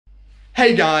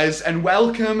Hey guys, and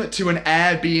welcome to an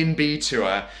Airbnb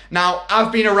tour. Now, I've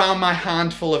been around my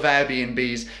handful of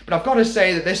Airbnbs, but I've got to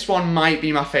say that this one might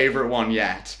be my favourite one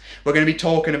yet. We're going to be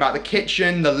talking about the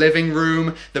kitchen, the living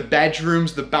room, the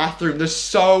bedrooms, the bathroom. There's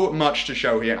so much to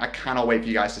show here, and I cannot wait for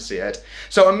you guys to see it.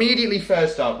 So immediately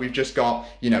first up, we've just got,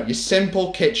 your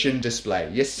simple kitchen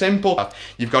display.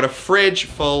 You've got a fridge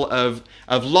full of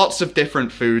lots of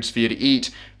different foods for you to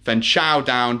eat, then chow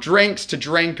down, drinks to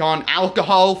drink on,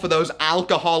 alcohol for those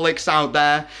alcoholics out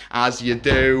there, as you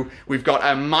do. We've got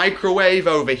a microwave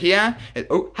over here.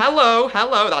 Oh,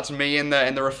 hello, that's me in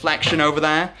the reflection over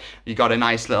there. You got a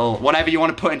nice little, whatever you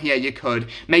want to put in here, you could.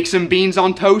 Make some beans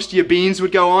on toast, your beans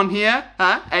would go on here.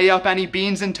 Huh? A up any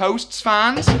beans and toasts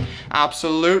fans?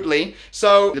 Absolutely.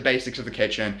 So, the basics of the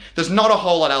kitchen. There's not a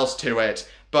whole lot else to it,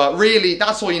 but really,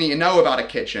 that's all you need to know about a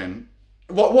kitchen.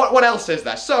 What else is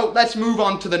there? So let's move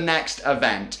on to the next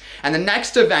event. And the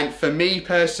next event for me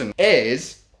personally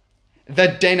is the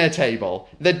dinner table.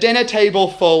 The dinner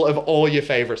table full of all your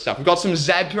favorite stuff. We've got some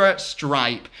zebra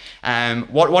stripe.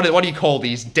 What do you call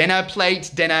these? Dinner plates,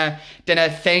 dinner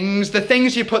things. The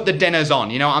things you put the dinners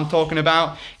on. You know what I'm talking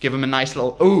about? Give them a nice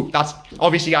little, ooh, that's,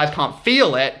 obviously you guys can't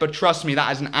feel it, but trust me, that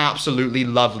is an absolutely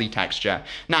lovely texture.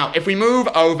 Now, if we move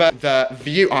over the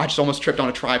view, oh, I just almost tripped on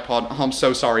a tripod. Oh, I'm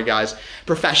so sorry, guys.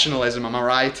 Professionalism, am I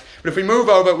right? But if we move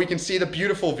over, we can see the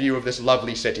beautiful view of this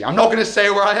lovely city. I'm not gonna say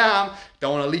where I am.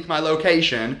 Don't want to leak my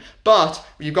location, but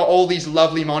you've got all these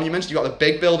lovely monuments. You've got the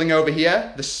big building over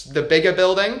here, the bigger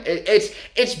building.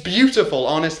 It's beautiful,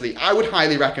 honestly. I would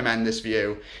highly recommend this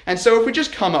view. And so if we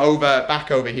just come back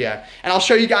over here, and I'll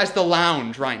show you guys the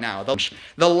lounge right now.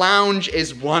 The lounge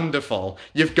is wonderful.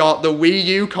 You've got the Wii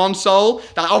U console.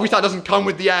 Obviously that doesn't come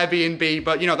with the Airbnb,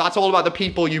 but that's all about the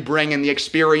people you bring and the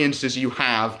experiences you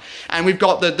have. And we've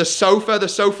got the sofa. The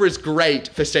sofa is great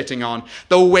for sitting on.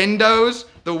 The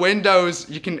windows,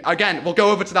 you can, again, we'll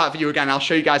go over to that view again. I'll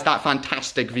show you guys that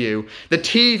fantastic view. The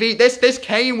TV, this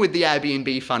came with the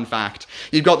Airbnb, fun fact.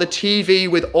 You've got the TV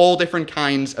with all different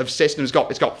kinds of systems.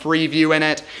 It's got Freeview in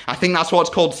it. I think that's what it's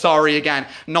called. Sorry, again,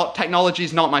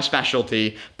 technology's not my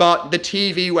specialty, but the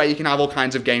TV where you can have all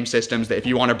kinds of game systems that if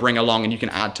you want to bring along and you can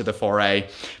add to the foray.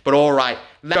 But all right.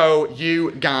 Let's show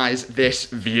you guys this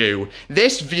view.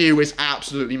 This view is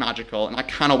absolutely magical, and I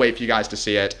cannot wait for you guys to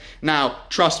see it. Now,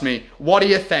 trust me, what do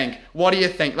you think? What do you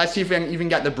think? Let's see if we can even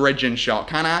get the bridge in shot.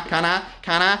 Can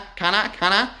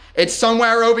I? It's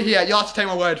somewhere over here. You'll have to take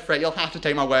my word for it. You'll have to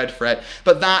take my word for it.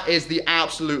 But that is the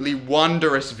absolutely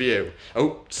wondrous view.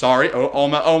 Oh, sorry. Oh,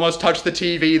 almost touched the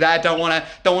TV there. Don't want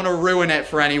to ruin it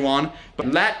for anyone. But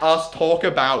let us talk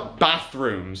about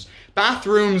bathrooms.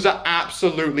 Bathrooms are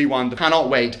absolutely wonderful. Cannot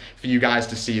wait for you guys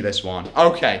to see this one.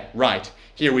 Okay, right.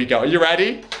 Here we go. Are you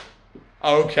ready?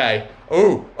 Okay.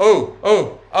 Okay.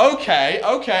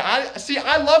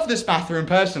 I love this bathroom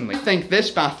personally. I think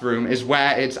this bathroom is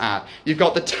where it's at. You've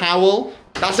got the towel.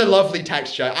 That's a lovely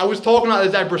texture. I was talking about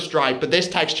the zebra stripe, but this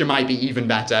texture might be even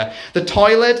better. The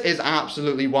toilet is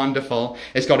absolutely wonderful.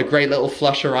 It's got a great little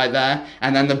flusher right there.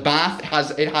 And then the bath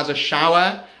has a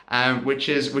shower. Which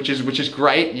is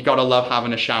great. You gotta love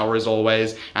having a shower as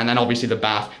always. And then obviously the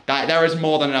bath. There is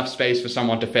more than enough space for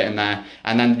someone to fit in there.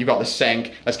 And then you've got the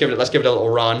sink. Let's give it a little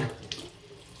run.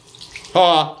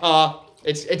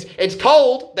 It's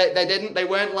cold. They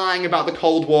weren't lying about the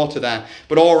cold water there.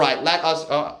 But all right,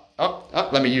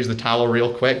 let me use the towel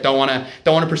real quick. Don't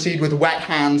wanna proceed with wet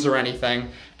hands or anything.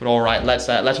 But all right,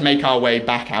 let's make our way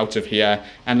back out of here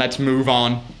and let's move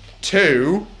on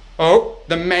to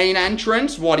the main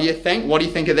entrance. What do you think? What do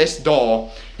you think of this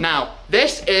door? Now,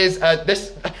 this is, what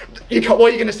are you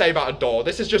going to say about a door?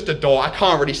 This is just a door. I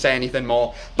can't really say anything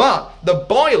more. But the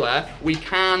boiler, we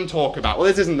can talk about. Well,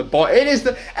 this isn't the boiler. It is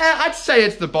I'd say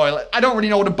it's the boiler. I don't really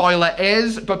know what a boiler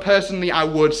is, but personally, I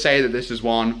would say that this is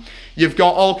one. You've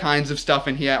got all kinds of stuff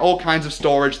in here, all kinds of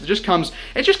storage that just comes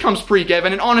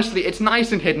pre-given, and honestly, it's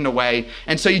nice and hidden away,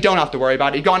 and so you don't have to worry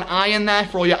about it. You've got an iron there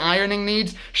for all your ironing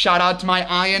needs. Shout out to my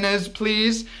ironers,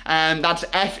 please. That's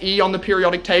FE on the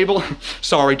periodic table.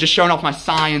 Sorry, just showing off my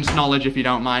science knowledge if you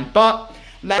don't mind. But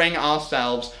let's bring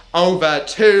ourselves over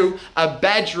to a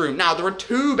bedroom. Now, there are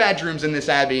 2 bedrooms in this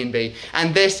Airbnb,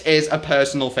 and this is a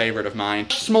personal favorite of mine.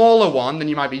 Smaller one than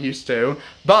you might be used to,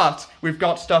 but we've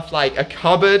got stuff like a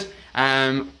cupboard,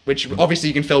 which obviously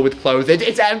you can fill with clothes.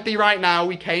 It's empty right now.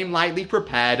 We came lightly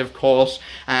prepared, of course,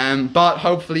 but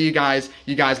hopefully you guys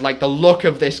like the look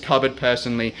of this cupboard.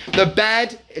 Personally, the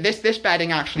bed, this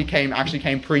bedding actually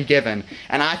came pre-given,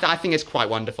 and I think it's quite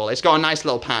wonderful. It's got a nice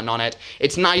little pattern on it.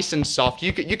 It's nice and soft.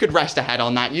 You could rest a head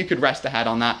on that. You could rest a head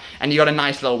on that, and you got a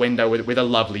nice little window with a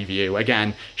lovely view.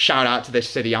 Again, shout out to this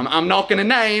city. I'm not gonna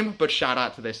name, but shout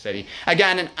out to this city.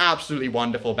 Again, an absolutely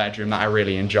wonderful bedroom that I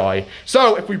really enjoy.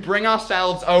 So if we bring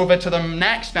ourselves over to the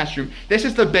next bedroom, this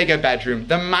is the bigger bedroom,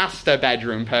 the master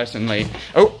bedroom, personally.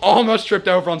 Oh, almost tripped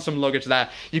over on some luggage there.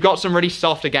 You've got some really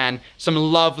soft, again, some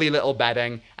lovely little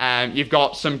bedding. You've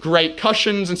got some great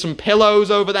cushions and some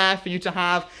pillows over there for you to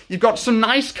have. You've got some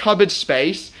nice cupboard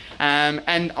space.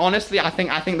 And honestly, I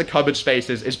think the cupboard space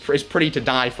is pretty to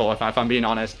die for, if I'm being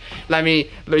honest.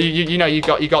 You know, you've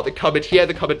got the cupboard here,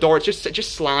 the cupboard door. It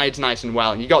just slides nice and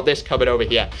well. And you got this cupboard over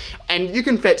here, and you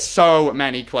can fit so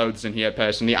many clothes in here.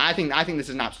 Personally, I think this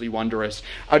is an absolutely wondrous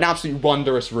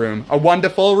room, a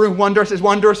wonderful room. Wondrous, is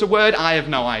wondrous a word? I have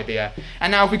no idea.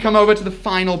 And now if we come over to the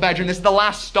final bedroom, this is the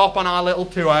last stop on our little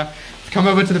tour. Come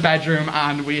over to the bedroom,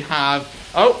 and we have,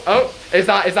 is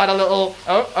that a little,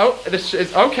 this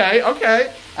is,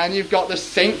 okay. And you've got the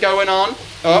sink going on.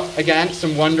 Oh, again,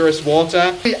 some wondrous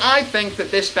water. I think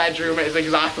that this bedroom is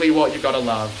exactly what you've got to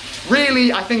love.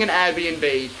 Really, I think an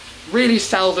Airbnb really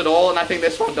sells it all, and I think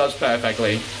this one does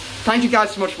perfectly. Thank you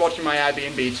guys so much for watching my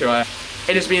Airbnb tour.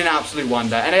 It has been an absolute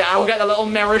wonder. And I will get a little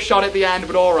mirror shot at the end,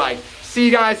 but alright. See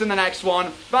you guys in the next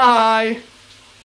one. Bye!